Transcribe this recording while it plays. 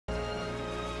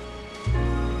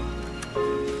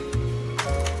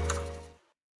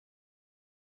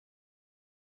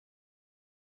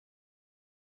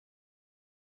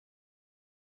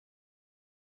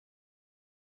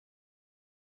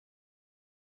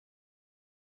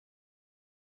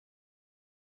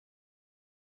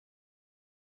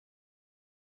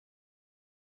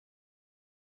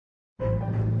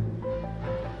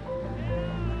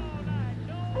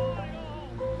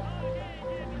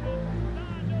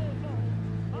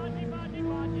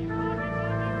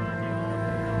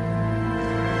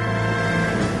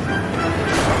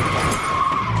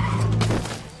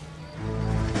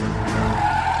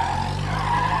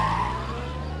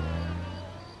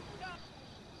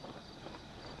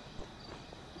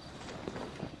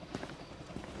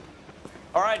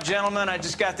All right, gentlemen, I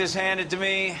just got this handed to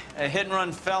me. A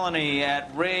hit-and-run felony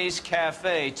at Ray's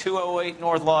Cafe, 208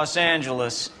 North Los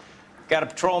Angeles. Got a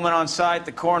patrolman on site.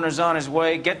 The coroner's on his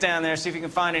way. Get down there, see if you can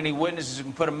find any witnesses who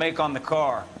can put a make on the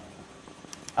car.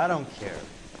 I don't care.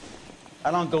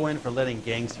 I don't go in for letting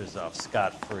gangsters off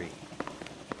scot-free.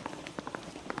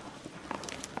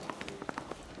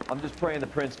 I'm just praying the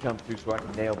prince comes through so I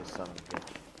can nail this son of a bitch.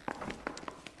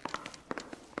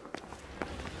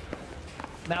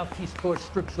 Mouthpiece Court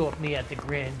strips off me at the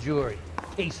grand jury.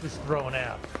 Case was thrown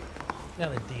out. Now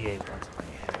the DA wants my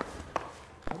head.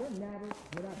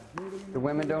 The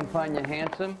women don't find you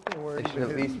handsome? They should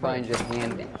at least find you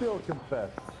handy. Bill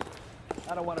confessed.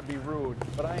 I don't want to be rude,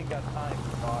 but I ain't got time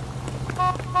to talk.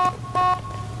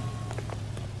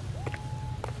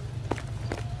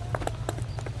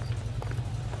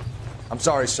 I'm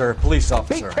sorry, sir. Police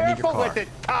officer. Be careful I need your car. with it,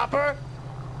 copper!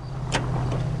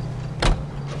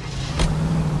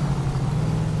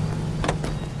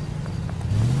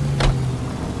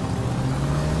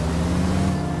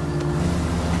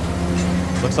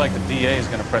 Looks like the DA is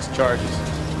going to press charges.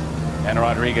 Anna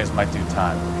Rodriguez might do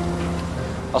time.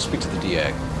 I'll speak to the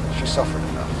DA. She suffered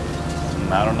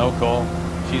enough. I don't know, Cole.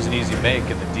 She's an easy make,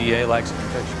 and the DA likes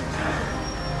conviction.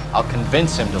 I'll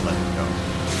convince him to let it go.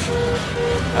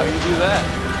 How do you do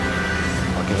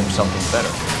that? I'll give him something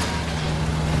better.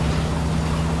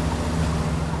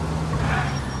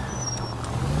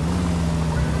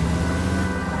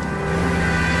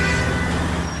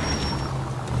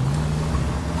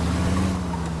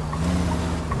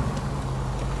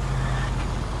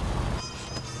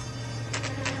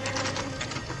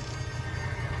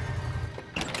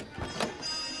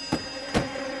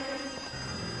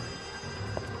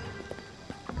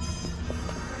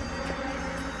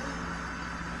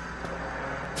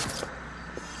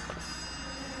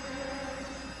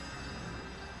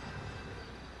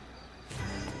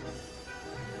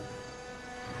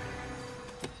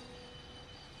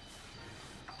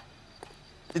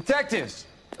 Detectives,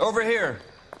 over here.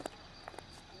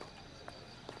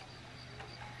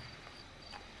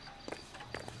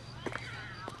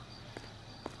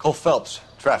 Cole Phelps,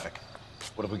 traffic.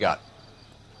 What have we got?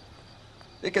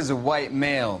 Vic is a white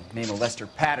male named Lester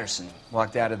Patterson.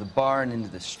 Walked out of the bar and into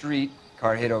the street.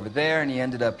 Car hit over there, and he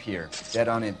ended up here. Dead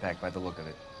on impact by the look of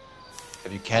it.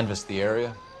 Have you canvassed the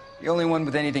area? The only one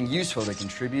with anything useful to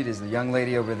contribute is the young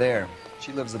lady over there.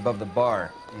 She lives above the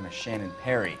bar. Name is Shannon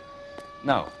Perry.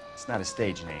 No, it's not a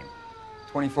stage name.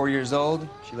 24 years old,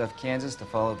 she left Kansas to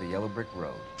follow the Yellow Brick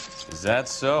Road. Is that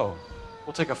so?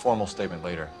 We'll take a formal statement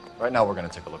later. Right now, we're going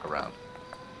to take a look around.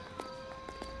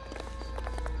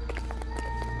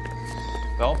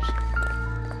 Phelps,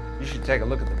 you should take a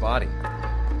look at the body.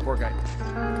 Poor guy.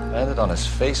 Landed on his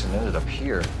face and ended up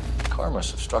here. The car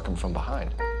must have struck him from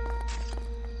behind.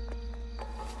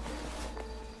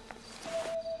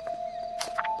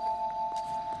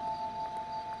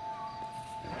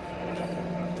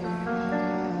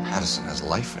 Patterson has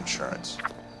life insurance.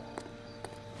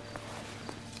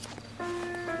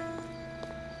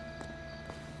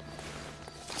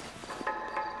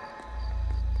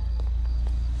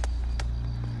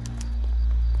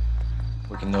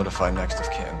 We can notify next of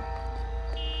kin.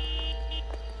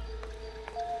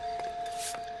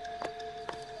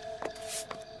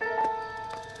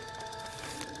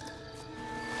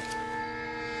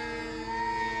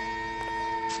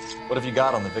 What have you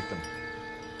got on the victim?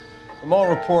 From all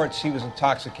reports, he was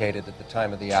intoxicated at the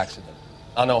time of the accident.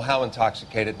 I'll know how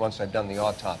intoxicated once I've done the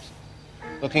autopsy.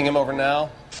 Looking him over now,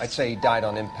 I'd say he died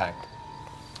on impact.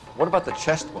 What about the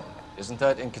chest wound? Isn't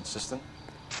that inconsistent?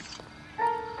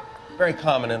 Very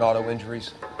common in auto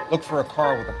injuries. Look for a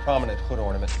car with a prominent hood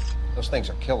ornament. Those things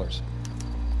are killers.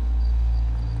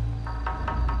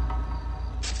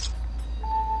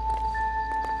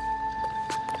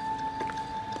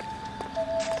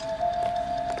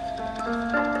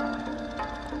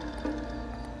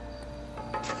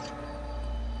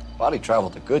 Body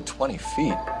traveled a good 20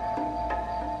 feet.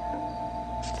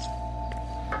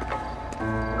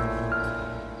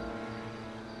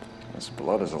 This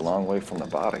blood is a long way from the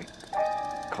body.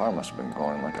 The car must have been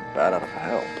going like a bat out of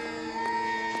hell.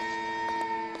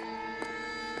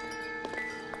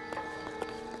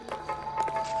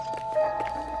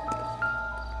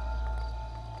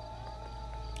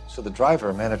 So the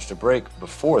driver managed to brake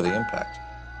before the impact.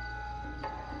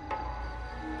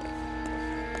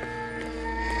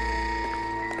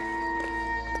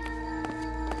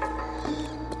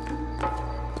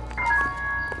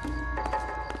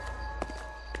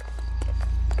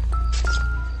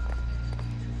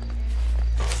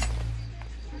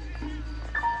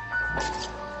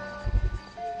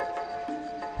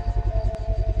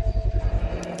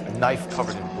 A knife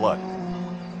covered in blood.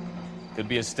 Could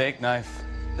be a steak knife.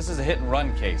 This is a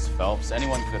hit-and-run case, Phelps.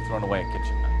 Anyone could have thrown away a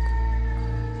kitchen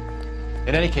knife.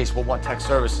 In any case, we'll want tech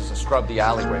services to scrub the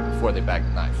alleyway before they bag the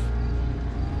knife.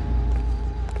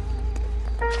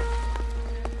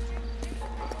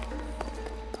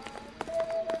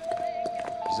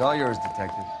 She's all yours,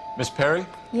 Detective. Miss Perry,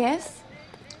 Yes?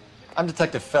 I'm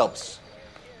Detective Phelps.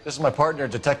 This is my partner,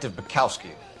 Detective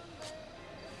Bukowski.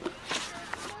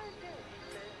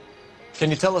 Can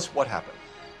you tell us what happened?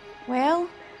 Well,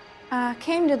 I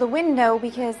came to the window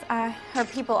because I heard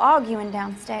people arguing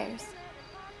downstairs.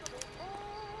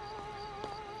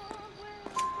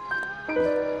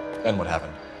 Then what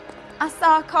happened? I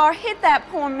saw a car hit that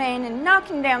poor man and knock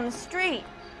him down the street.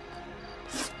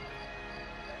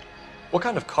 What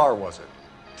kind of car was it?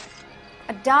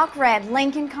 A dark red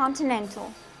Lincoln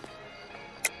Continental.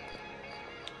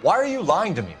 Why are you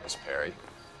lying to me, Miss Perry?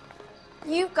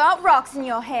 You've got rocks in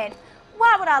your head.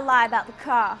 Why would I lie about the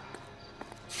car?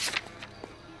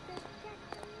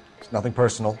 It's nothing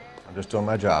personal. I'm just doing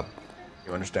my job.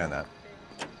 You understand that?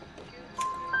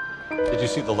 Did you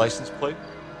see the license plate?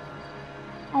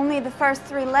 Only the first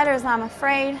 3 letters, I'm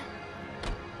afraid.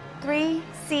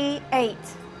 3C8.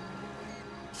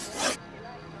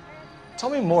 Tell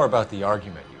me more about the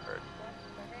argument you heard.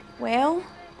 Well,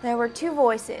 there were 2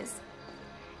 voices.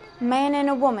 A man and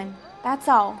a woman, that's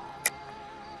all.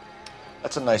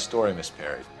 That's a nice story, Miss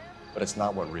Perry, but it's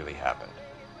not what really happened.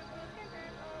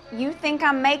 You think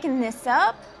I'm making this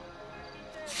up?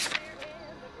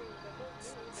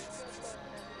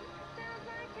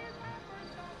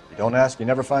 You don't ask, you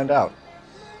never find out.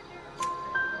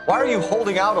 Why are you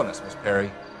holding out on us, Miss Perry?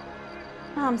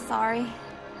 I'm sorry.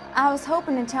 I was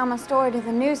hoping to tell my story to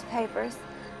the newspapers.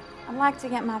 I'd like to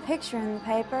get my picture in the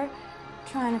paper.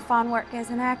 Trying to find work as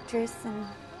an actress, and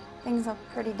things are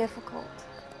pretty difficult.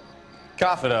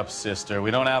 Cough it up, sister.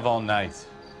 We don't have all night.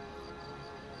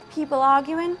 People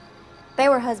arguing? They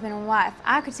were husband and wife.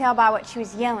 I could tell by what she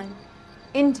was yelling.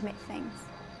 Intimate things.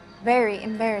 Very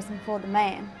embarrassing for the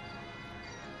man.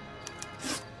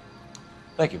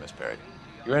 Thank you, Miss Perry.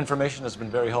 Your information has been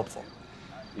very helpful.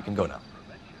 You can go now.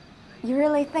 You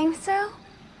really think so?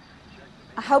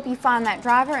 I hope you find that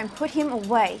driver and put him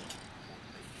away.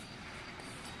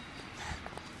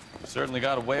 You certainly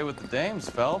got away with the dames,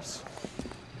 Phelps.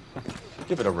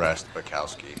 Give it a rest,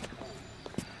 Bukowski.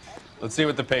 Let's see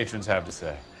what the patrons have to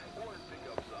say.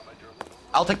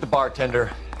 I'll take the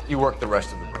bartender. You work the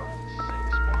rest of the room.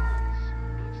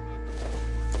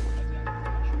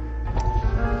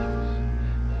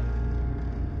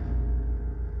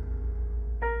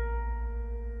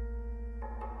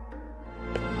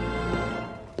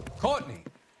 Courtney,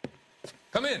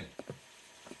 come in.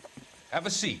 Have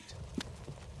a seat.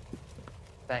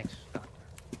 Thanks, Doctor.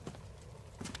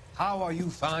 How are you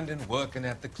finding working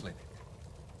at the clinic?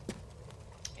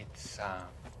 It's,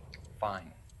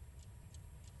 fine.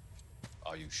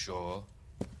 Are you sure?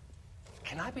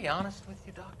 Can I be honest with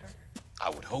you, Doctor? I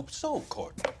would hope so,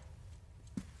 Courtney.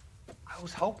 I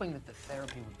was hoping that the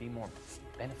therapy would be more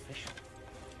beneficial.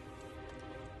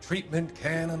 Treatment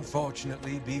can,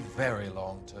 unfortunately, be very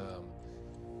long-term.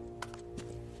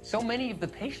 So many of the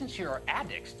patients here are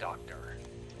addicts, Doctor.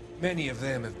 Many of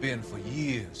them have been for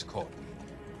years, Courtney.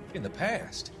 In the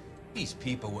past, these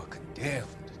people were condemned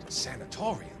to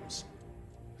sanatoriums.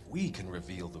 If we can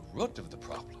reveal the root of the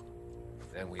problem,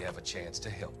 then we have a chance to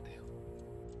help them.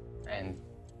 And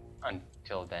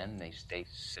until then, they stay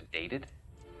sedated?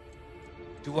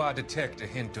 Do I detect a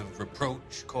hint of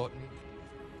reproach, Courtney?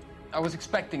 I was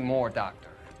expecting more, Doctor.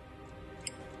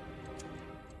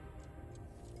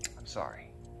 I'm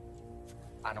sorry.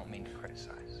 I don't mean to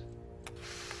criticize.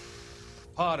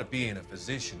 Part of being a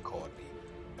physician, Courtney,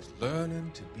 is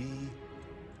learning to be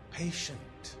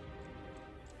patient.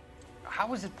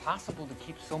 How is it possible to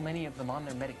keep so many of them on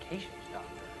their medications,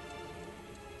 Doctor?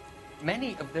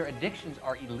 Many of their addictions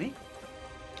are illegal.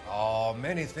 Oh,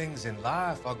 many things in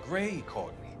life are gray,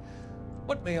 Courtney.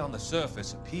 What may on the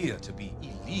surface appear to be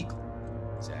illegal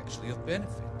is actually of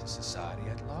benefit to society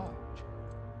at large.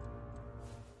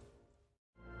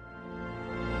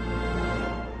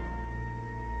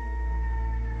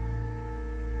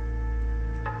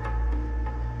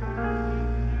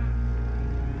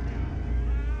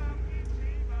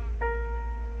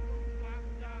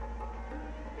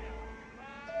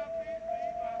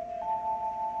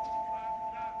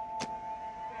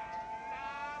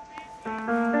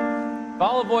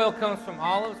 olive oil comes from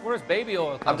olives. Where does baby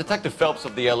oil come I'm Detective Phelps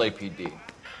of the LAPD.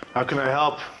 How can I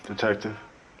help, Detective?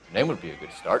 Your name would be a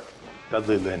good start.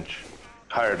 Dudley Lynch.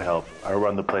 Hired help. I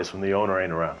run the place when the owner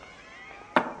ain't around.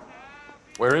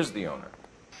 Where is the owner?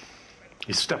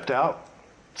 He stepped out.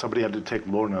 Somebody had to take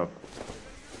Lorna,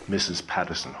 Mrs.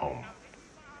 Patterson, home.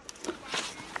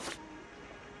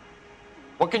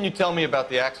 What can you tell me about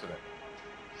the accident?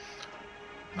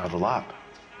 Not a lot.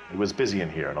 It was busy in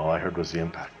here, and all I heard was the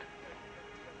impact.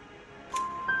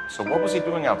 So what was he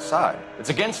doing outside? It's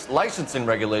against licensing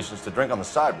regulations to drink on the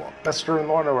sidewalk. Lester and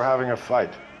Lorna were having a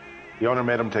fight. The owner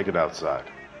made him take it outside.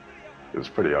 It was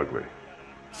pretty ugly.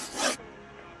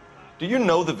 Do you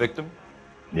know the victim?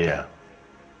 Yeah.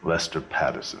 Lester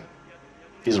Patterson.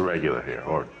 He's a regular here,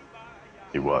 or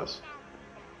he was.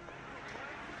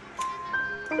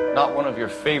 Not one of your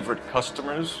favorite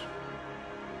customers?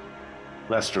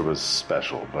 Lester was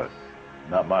special, but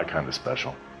not my kind of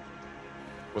special.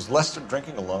 Was Lester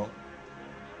drinking alone?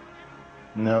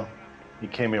 No. He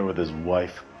came here with his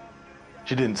wife.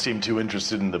 She didn't seem too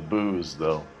interested in the booze,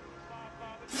 though.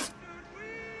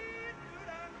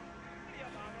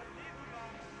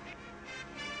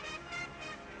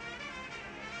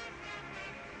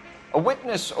 A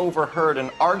witness overheard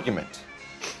an argument.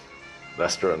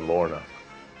 Lester and Lorna.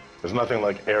 There's nothing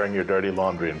like airing your dirty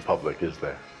laundry in public, is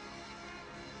there?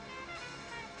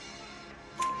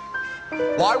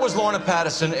 Why was Lorna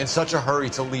Patterson in such a hurry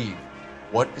to leave?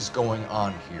 What is going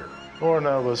on here?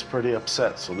 Lorna was pretty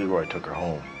upset, so Leroy took her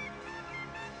home.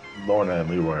 Lorna and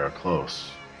Leroy are close.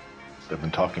 They've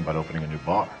been talking about opening a new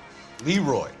bar.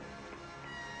 Leroy?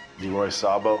 Leroy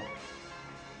Sabo,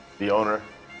 the owner.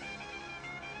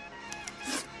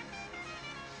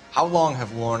 How long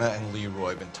have Lorna and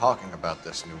Leroy been talking about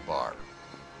this new bar?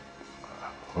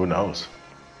 Who knows?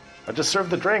 I just served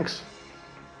the drinks.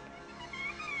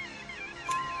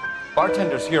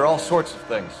 Bartenders hear all sorts of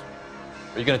things.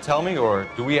 Are you going to tell me, or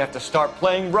do we have to start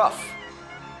playing rough?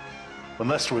 When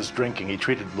Lester was drinking, he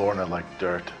treated Lorna like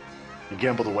dirt. He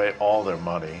gambled away all their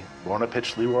money. Lorna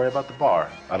pitched Leroy about the bar.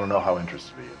 I don't know how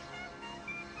interested he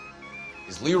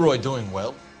is. Is Leroy doing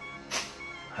well?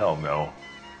 Hell no.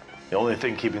 The only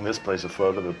thing keeping this place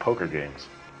afloat are the poker games.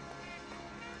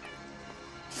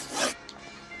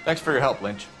 Thanks for your help,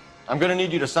 Lynch. I'm going to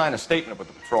need you to sign a statement with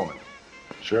the patrolman.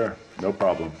 Sure, no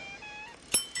problem.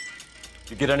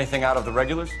 Did you get anything out of the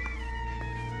regulars?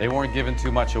 They weren't giving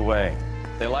too much away.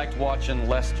 They liked watching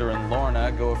Lester and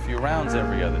Lorna go a few rounds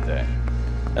every other day.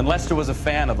 And Lester was a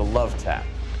fan of the Love Tap.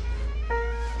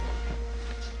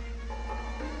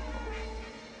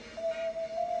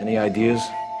 Any ideas?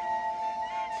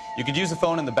 You could use the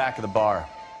phone in the back of the bar.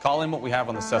 Call in what we have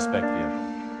on the suspect vehicle.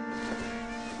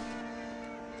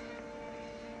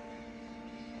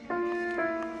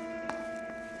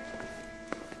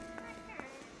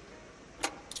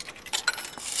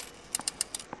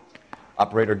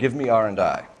 Operator, give me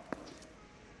R&I.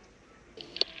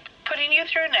 Putting you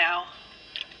through now.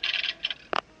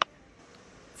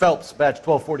 Phelps, badge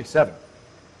 1247.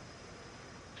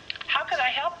 How can I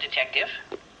help, Detective?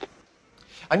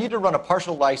 I need to run a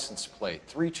partial license plate,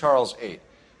 3 Charles 8.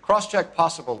 Cross-check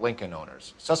possible Lincoln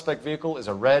owners. Suspect vehicle is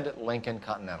a red Lincoln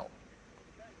Continental.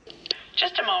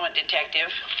 Just a moment, Detective.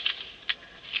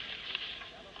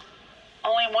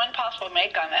 Only one possible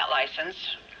make on that license.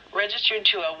 Registered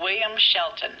to a William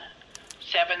Shelton,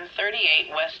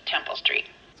 738 West Temple Street.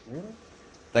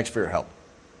 Thanks for your help.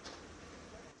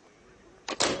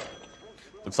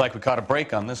 Looks like we caught a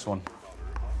break on this one.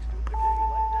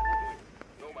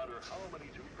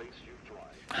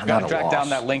 We've got to track down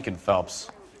that Lincoln, Phelps.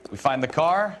 We find the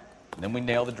car, and then we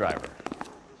nail the driver.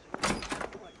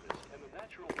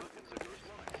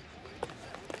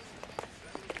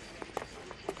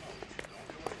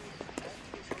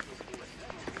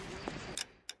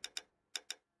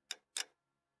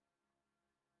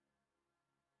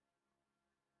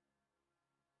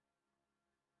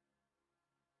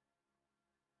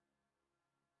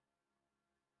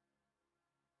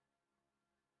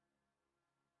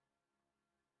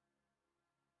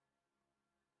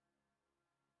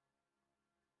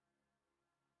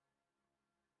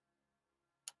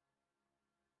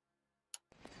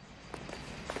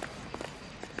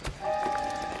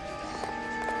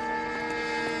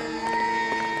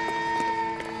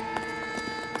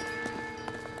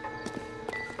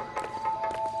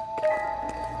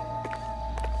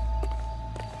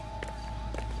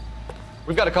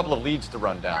 We've got a couple of leads to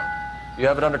run down. You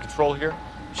have it under control here?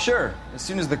 Sure. As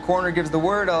soon as the coroner gives the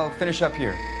word, I'll finish up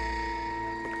here.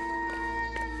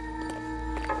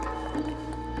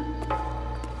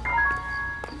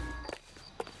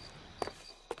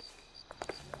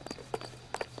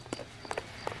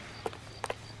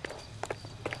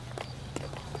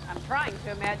 seem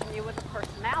to imagine you with a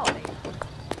personality.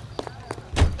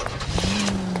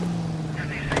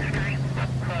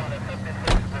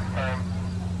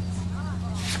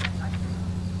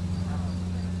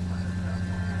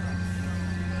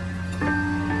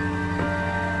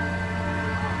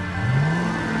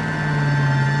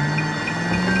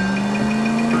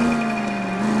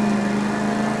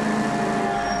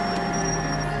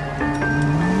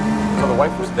 So the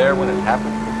wife was there when it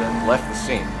happened, but then left the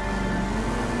scene.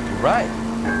 You're right.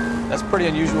 That's pretty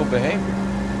unusual behavior.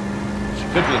 She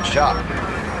could be in shock.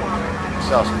 You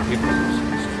saw some people do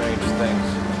some strange things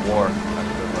in war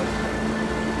after their wedding.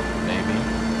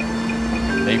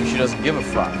 Maybe she doesn't give a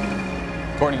fuck.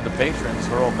 According to the patrons,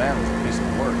 her old man was a piece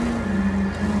of work.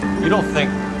 You don't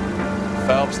think,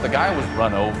 Phelps, the guy was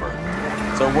run over.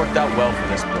 So it worked out well for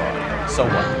this broad. So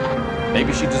what?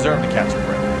 Maybe she deserved to catch a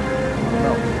break.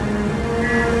 No.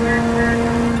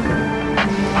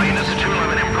 All units,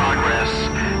 211 in progress,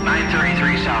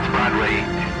 933 South Broadway.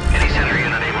 Any center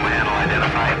unit able to handle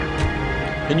identified.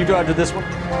 Can you drive to this one?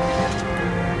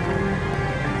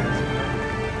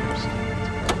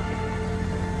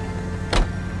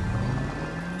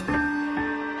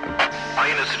 All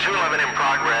units, 211 in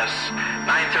progress,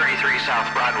 933 South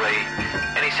Broadway.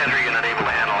 Any center unit able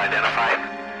to handle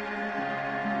identified.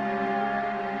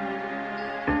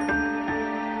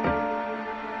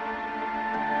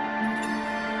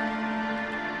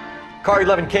 Car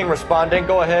 11 King responding.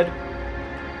 Go ahead.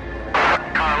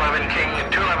 Car 11 King,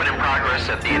 211 in progress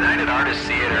at the United Artists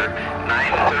Theater,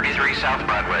 933 South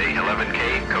Broadway,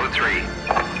 11K, code 3.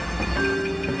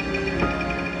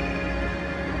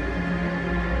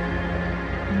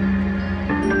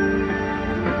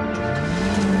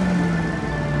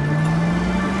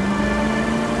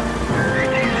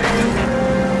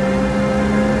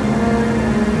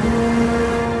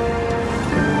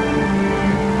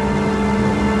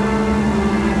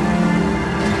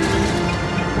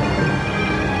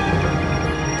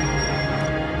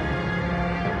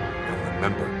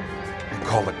 Remember, you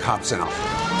call the cops out.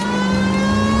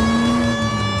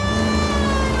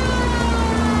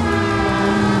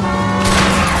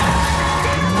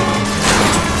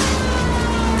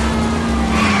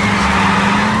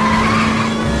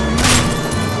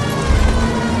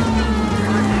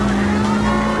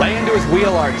 Lay into his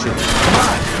wheel, Archie. Come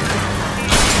on.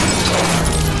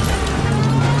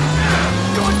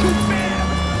 Going too fast.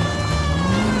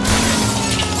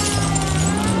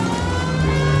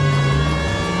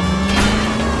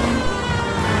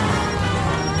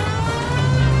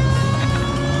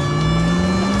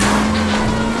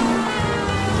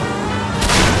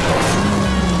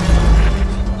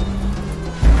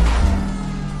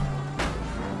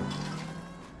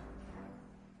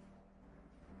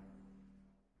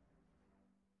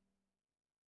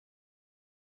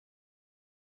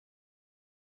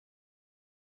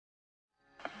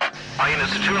 All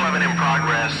units, 211 in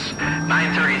progress,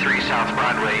 933 South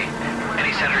Broadway.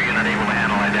 Any center unit able to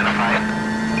handle identified.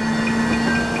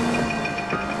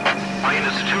 All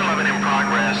units, 211 in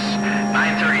progress,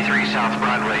 933 South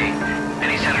Broadway.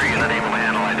 Any center unit able to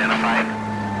handle identified.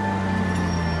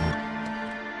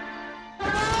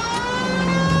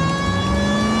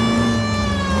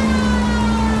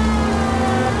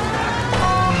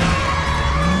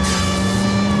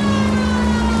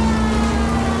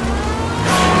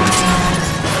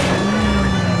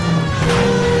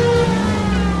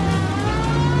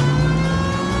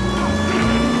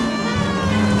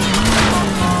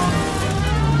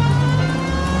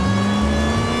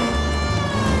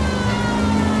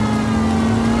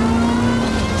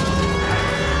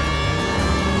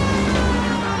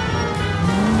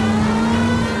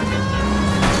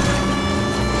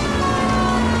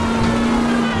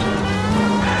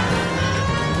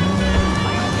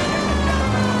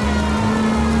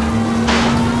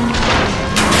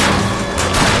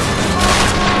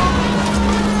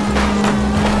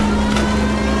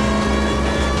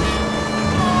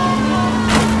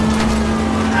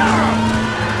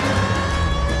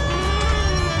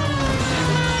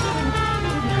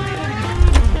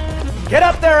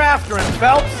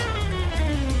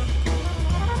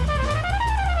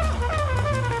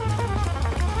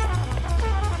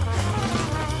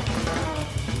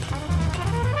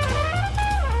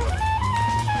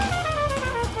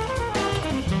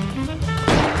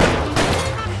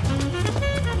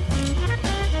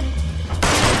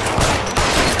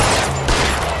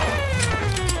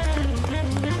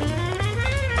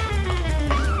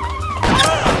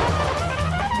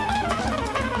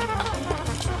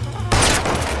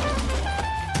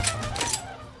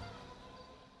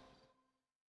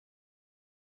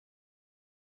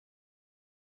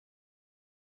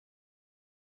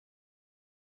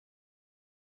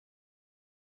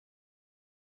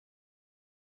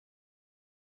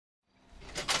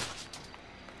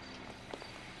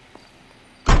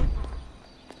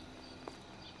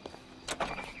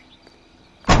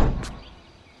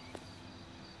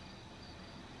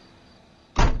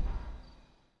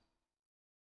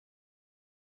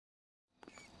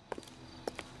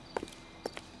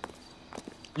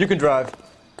 You can drive.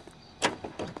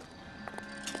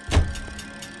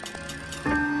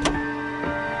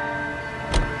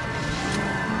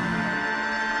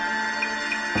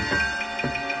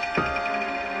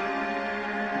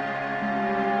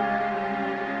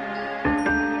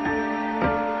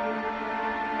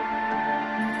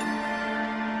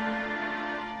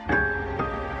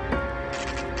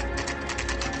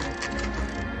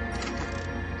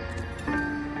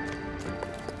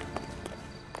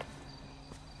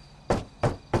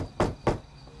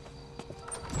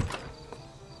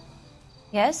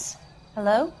 Yes?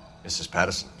 Hello? Mrs.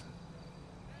 Patterson.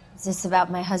 Is this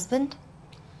about my husband?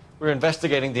 We're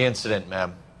investigating the incident,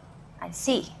 ma'am. I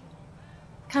see.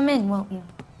 Come in, won't you?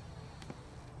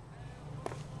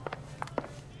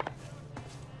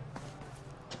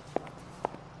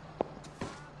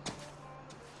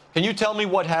 Can you tell me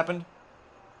what happened?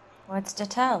 What's to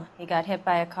tell? He got hit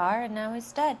by a car and now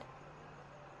he's dead.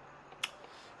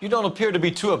 You don't appear to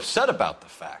be too upset about the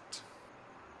fact.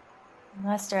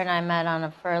 Lester and I met on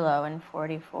a furlough in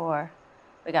 '44.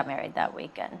 We got married that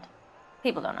weekend.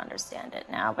 People don't understand it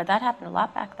now, but that happened a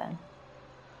lot back then.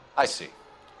 I see.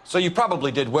 So you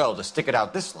probably did well to stick it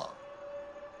out this long.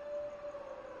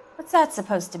 What's that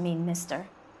supposed to mean, mister?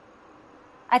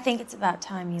 I think it's about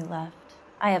time you left.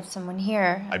 I have someone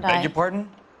here, I and beg your pardon?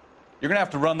 You're gonna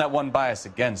have to run that one by us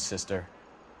again, sister.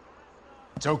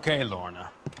 It's okay,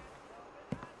 Lorna.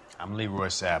 I'm Leroy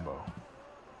Sabo.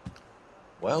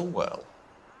 Well, well.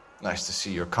 Nice to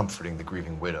see you're comforting the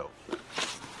grieving widow.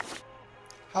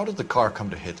 How did the car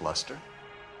come to hit Lester?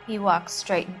 He walks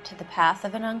straight into the path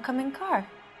of an oncoming car.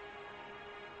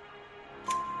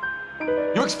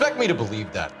 You expect me to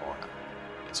believe that, Lorna?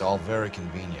 It's all very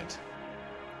convenient.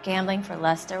 Gambling for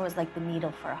Lester was like the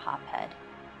needle for a hophead.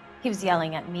 He was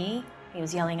yelling at me. He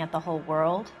was yelling at the whole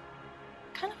world.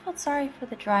 I kind of felt sorry for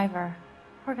the driver.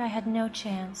 Poor guy had no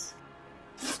chance.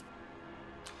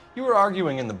 You were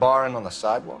arguing in the bar and on the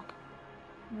sidewalk?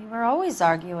 We were always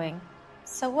arguing.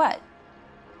 So what?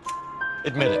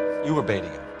 Admit it, you were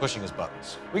baiting him, pushing his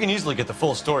buttons. We can easily get the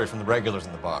full story from the regulars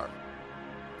in the bar.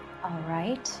 All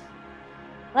right.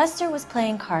 Lester was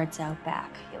playing cards out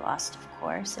back. He lost, of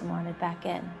course, and wanted back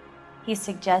in. He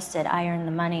suggested I earn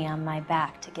the money on my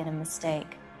back to get a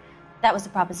mistake. That was the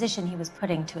proposition he was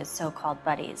putting to his so-called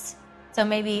buddies. So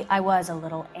maybe I was a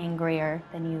little angrier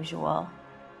than usual.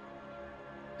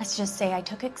 Let's just say I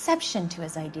took exception to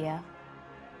his idea.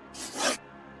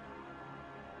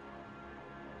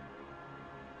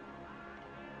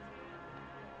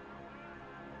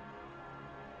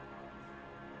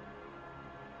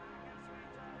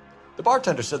 The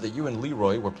bartender said that you and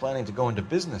Leroy were planning to go into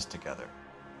business together.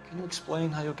 Can you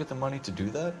explain how you'll get the money to do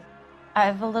that? I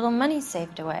have a little money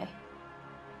saved away.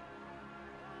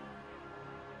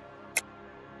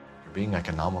 You're being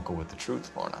economical with the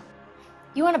truth, Lorna.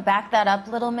 You want to back that up,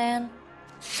 little man?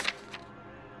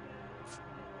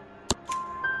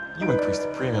 You increased the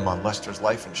premium on Lester's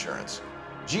life insurance.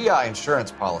 GI insurance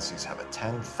policies have a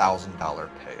 $10,000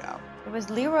 payout. It was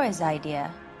Leroy's idea.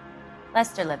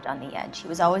 Lester lived on the edge. He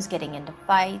was always getting into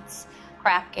fights,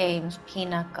 crap games,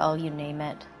 pinochle, you name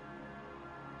it.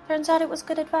 Turns out it was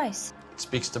good advice. It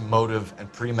speaks to motive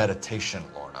and premeditation,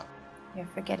 Lorna. You're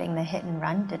forgetting the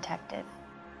hit-and-run detective.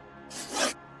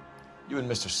 You and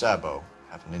Mr. Sabo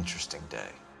have an interesting day.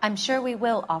 I'm sure we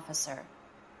will, officer.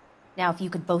 Now, if you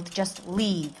could both just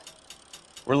leave.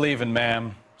 We're leaving,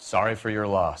 ma'am. Sorry for your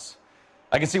loss.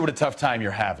 I can see what a tough time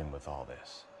you're having with all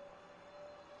this.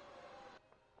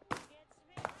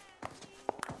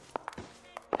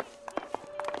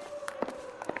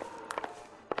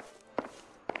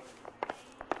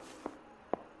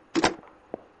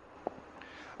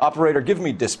 Operator, give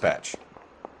me dispatch.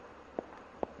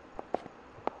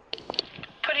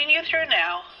 Putting you through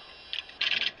now.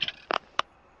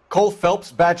 Cole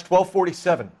Phelps, badge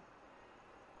 1247.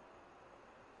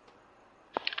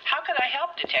 How could I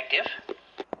help, Detective?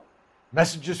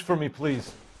 Messages for me,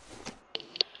 please.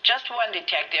 Just one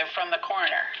detective from the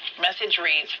coroner. Message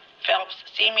reads, Phelps,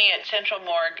 see me at Central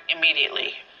Morgue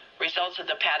immediately. Results of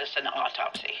the Patterson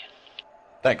autopsy.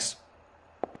 Thanks.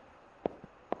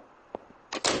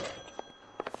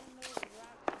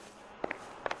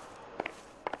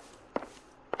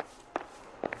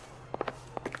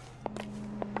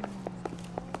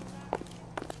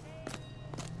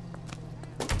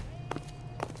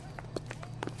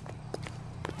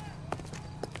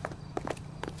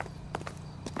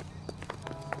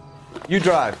 You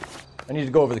drive. I need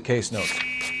to go over the case notes.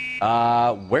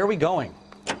 Where are we going?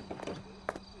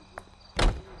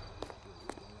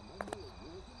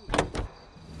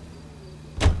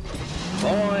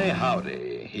 Boy,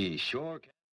 howdy. He sure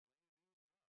can.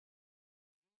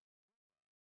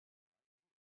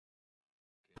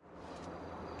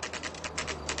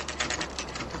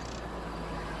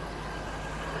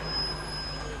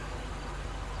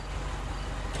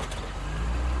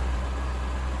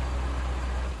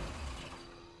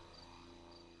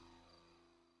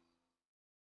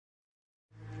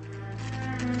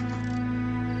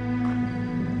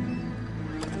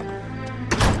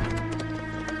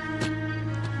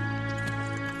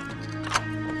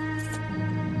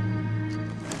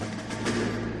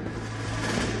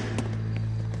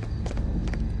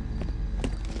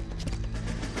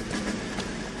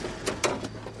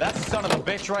 son of a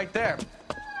bitch right there.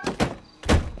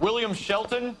 William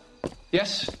Shelton?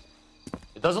 Yes?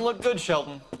 It doesn't look good,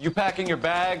 Shelton. You packing your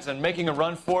bags and making a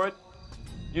run for it?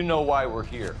 You know why we're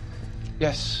here.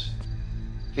 Yes.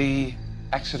 The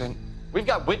accident. We've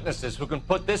got witnesses who can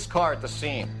put this car at the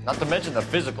scene, not to mention the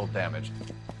physical damage.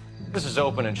 This is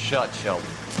open and shut, Shelton.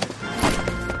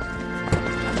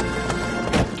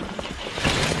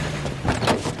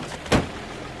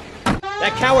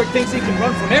 That coward thinks he can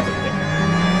run from everything.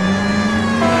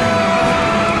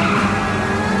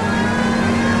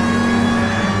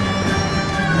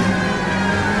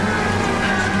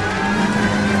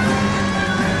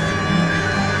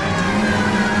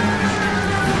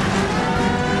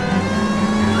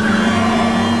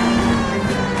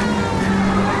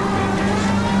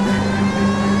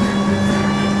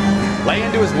 Lay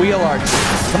into his wheel arch.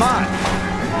 Come on.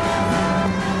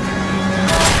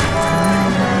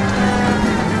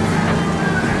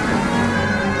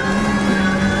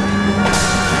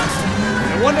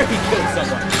 No wonder he killed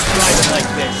someone. Driving like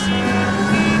this.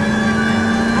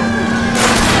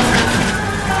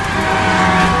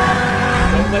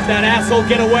 Don't let that asshole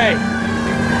get away.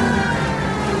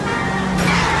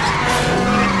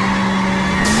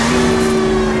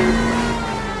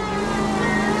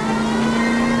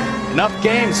 Enough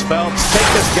games, Phelps.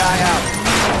 Take this guy out.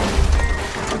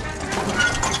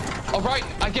 All right,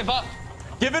 I give up.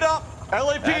 Give it up,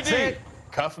 LAPD. That's it.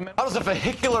 Cuff him. How does a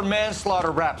vehicular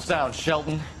manslaughter rap sound,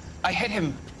 Shelton? I hit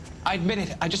him. I admit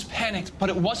it. I just panicked, but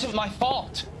it wasn't my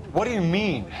fault. What do you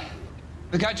mean?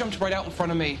 The guy jumped right out in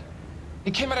front of me. He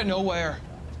came out of nowhere.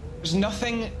 There's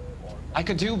nothing I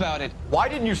could do about it. Why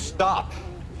didn't you stop?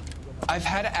 I've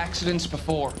had accidents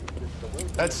before.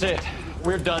 That's it.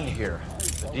 We're done here.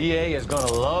 The DA is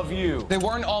gonna love you. They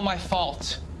weren't all my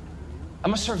fault.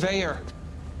 I'm a surveyor.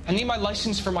 I need my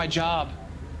license for my job.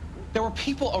 There were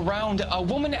people around. A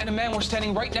woman and a man were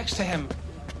standing right next to him.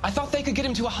 I thought they could get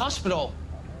him to a hospital.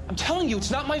 I'm telling you,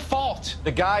 it's not my fault.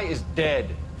 The guy is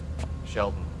dead,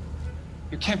 Shelton.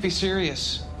 You can't be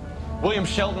serious. William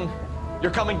Shelton, you're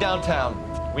coming downtown.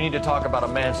 We need to talk about a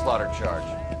manslaughter charge.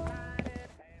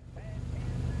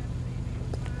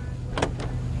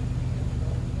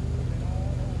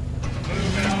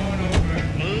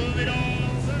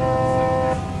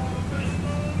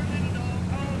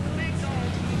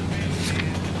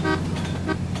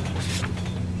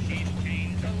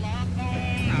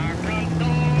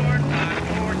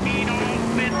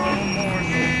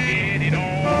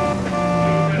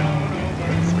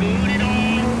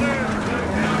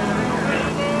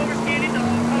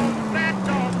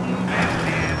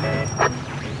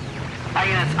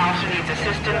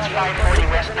 Assistance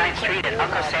 540 West 9th Street at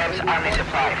Uncle Sam's Army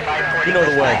Supply. 540 You know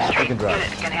the way. West 9th You can drive.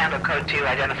 Unit can handle code 2.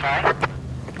 Identify.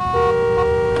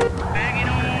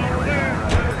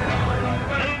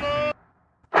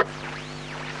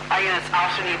 Our units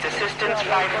also needs assistance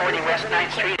 540 West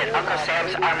 9th Street at Uncle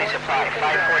Sam's Army Supply.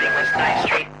 540 West 9th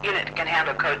Street. Unit can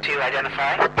handle code 2.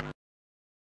 Identify.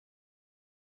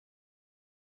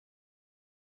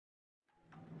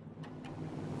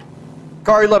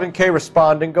 Car 11K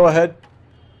responding. Go ahead.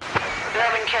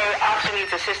 11K also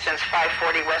needs assistance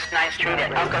 540 West 9th Street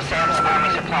at Uncle Sam's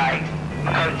Army Supply.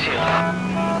 Code 2.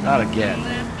 Not again.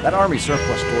 That Army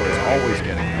surplus store is always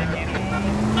getting held up.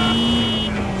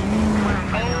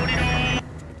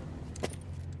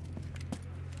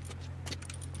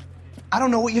 I don't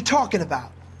know what you're talking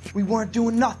about. We weren't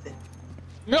doing nothing.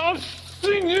 I've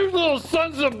seen you little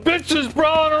sons of bitches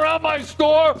prowling around my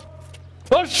store.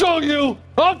 I'll show you.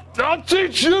 I'll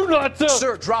teach you not to.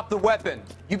 Sir, drop the weapon.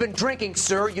 You've been drinking,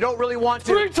 sir. You don't really want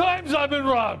to. 3 times I've been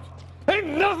robbed. Ain't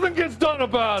nothing gets done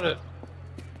about it.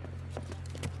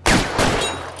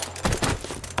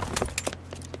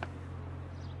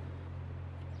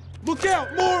 Look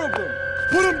out, more of them.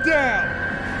 Put them down.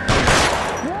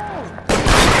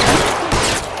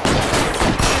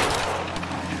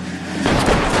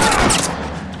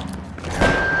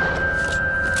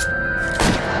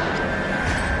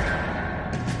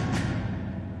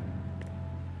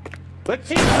 Let's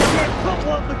see if you can put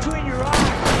one between your eyes.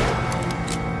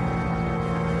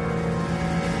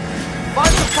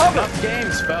 Find the cover. Enough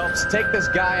games, Phelps. Take this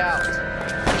guy out.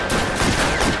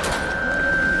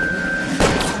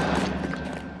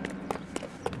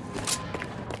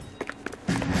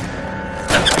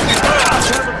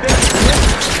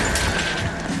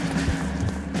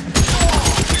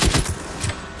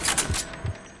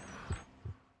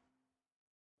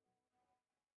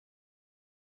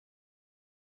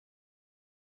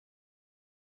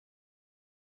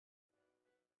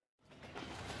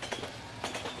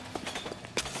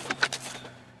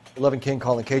 King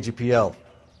calling KGPL.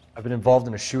 I've been involved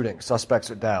in a shooting. Suspects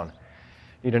are down.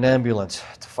 Need an ambulance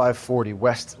to 540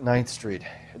 West 9th Street.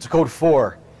 It's a code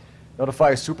 4. Notify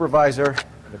a supervisor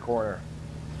and the coroner.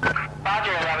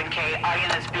 Roger, 11K. All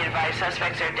units be advised,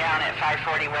 suspects are down at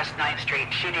 540 West 9th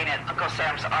Street. Shooting at Uncle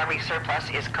Sam's Army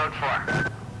surplus is code 4.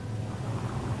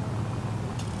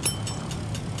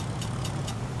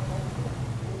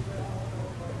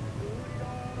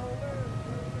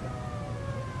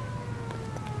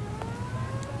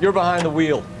 You're behind the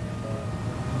wheel.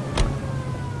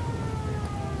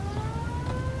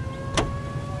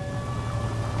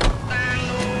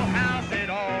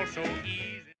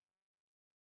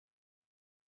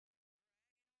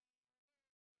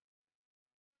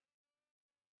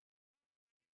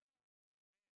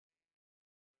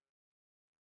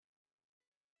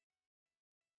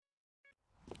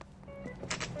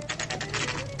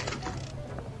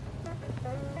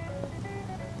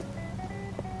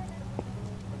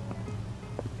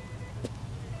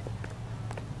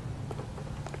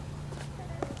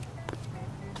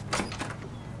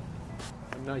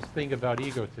 Nice thing about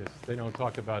egotists, they don't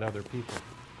talk about other people.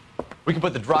 We can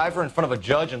put the driver in front of a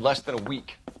judge in less than a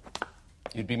week.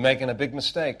 You'd be making a big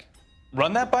mistake.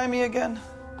 Run that by me again?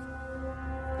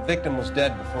 The victim was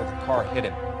dead before the car hit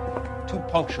him. 2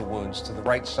 puncture wounds to the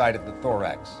right side of the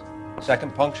thorax.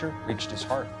 Second puncture reached his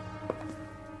heart.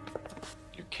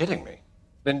 You're kidding me.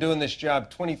 Been doing this job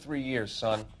 23 years,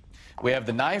 son. We have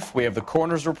the knife, we have the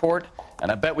coroner's report, and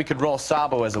I bet we could roll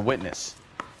Sabo as a witness.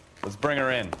 Let's bring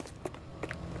her in.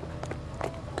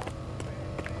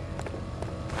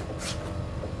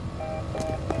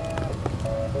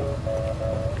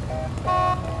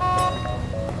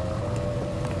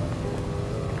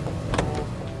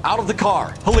 Out of the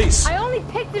car. Police. I only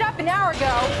picked it up an hour ago.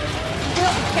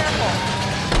 Real careful.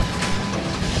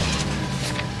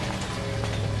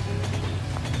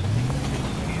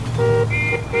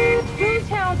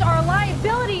 Boomtowns are a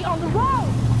liability on the road.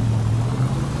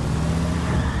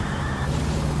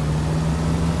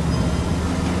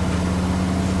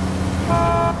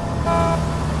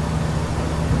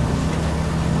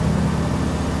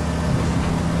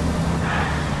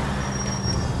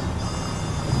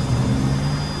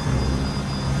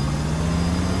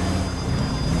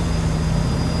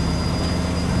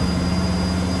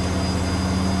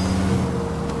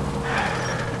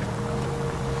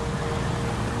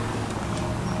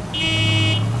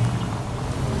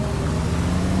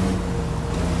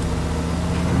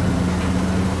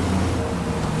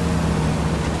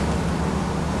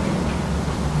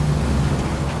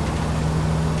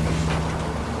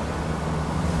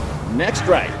 Next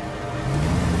right.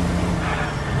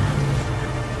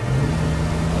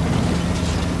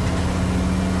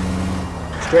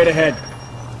 Straight ahead.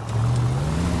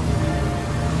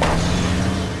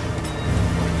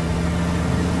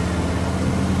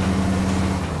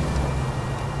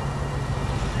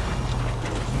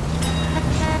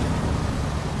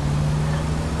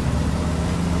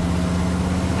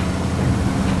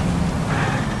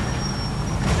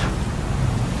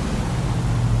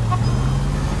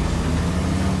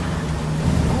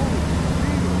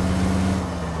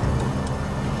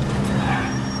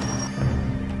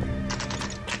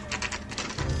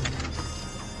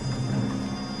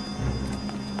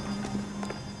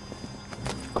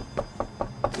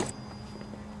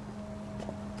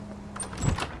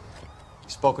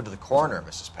 Spoken to the coroner,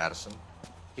 Mrs. Patterson.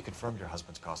 He confirmed your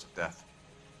husband's cause of death.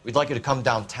 We'd like you to come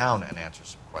downtown and answer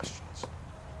some questions.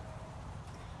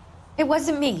 It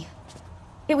wasn't me.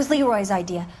 It was Leroy's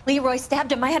idea. Leroy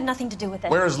stabbed him. I had nothing to do with it.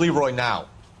 Where is Leroy now?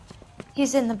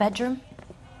 He's in the bedroom.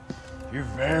 You're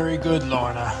very good,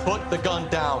 Lorna. Put the gun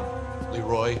down,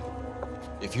 Leroy.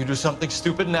 If you do something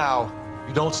stupid now,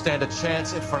 you don't stand a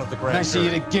chance in front of the grand Nice of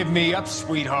jury. you to give me up,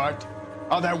 sweetheart.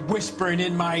 All that whispering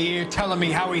in my ear telling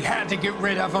me how we had to get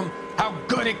rid of him, how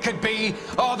good it could be,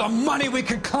 all the money we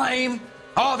could claim,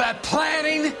 all that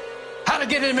planning, how to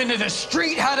get him into the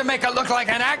street, how to make it look like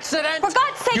an accident. For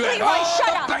God's sake, you had Leroy, all shut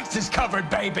the up. bases covered,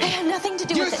 baby. I had nothing to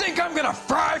do with it. You think I'm gonna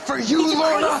fry for you, He's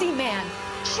Lorna? a crazy man.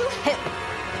 Shoot him.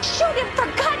 Shoot him, for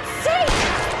God's sake.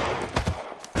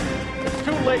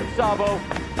 Too late, Sabo.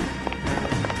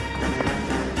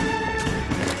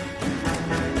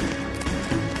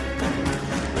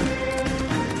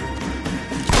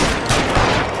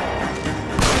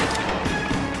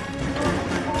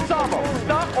 Sabo,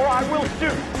 stop or I will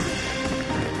shoot.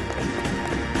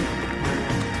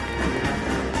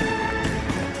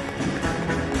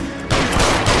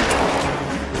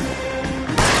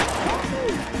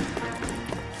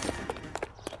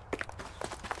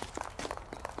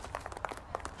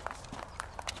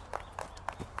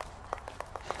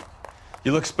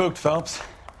 You look spooked, Phelps.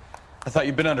 I thought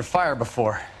you'd been under fire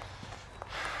before.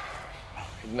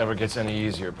 never gets any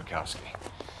easier, Bukowski.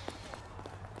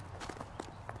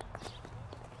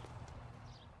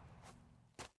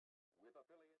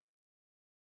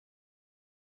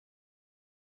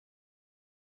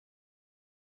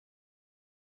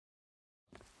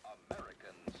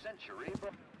 American Century.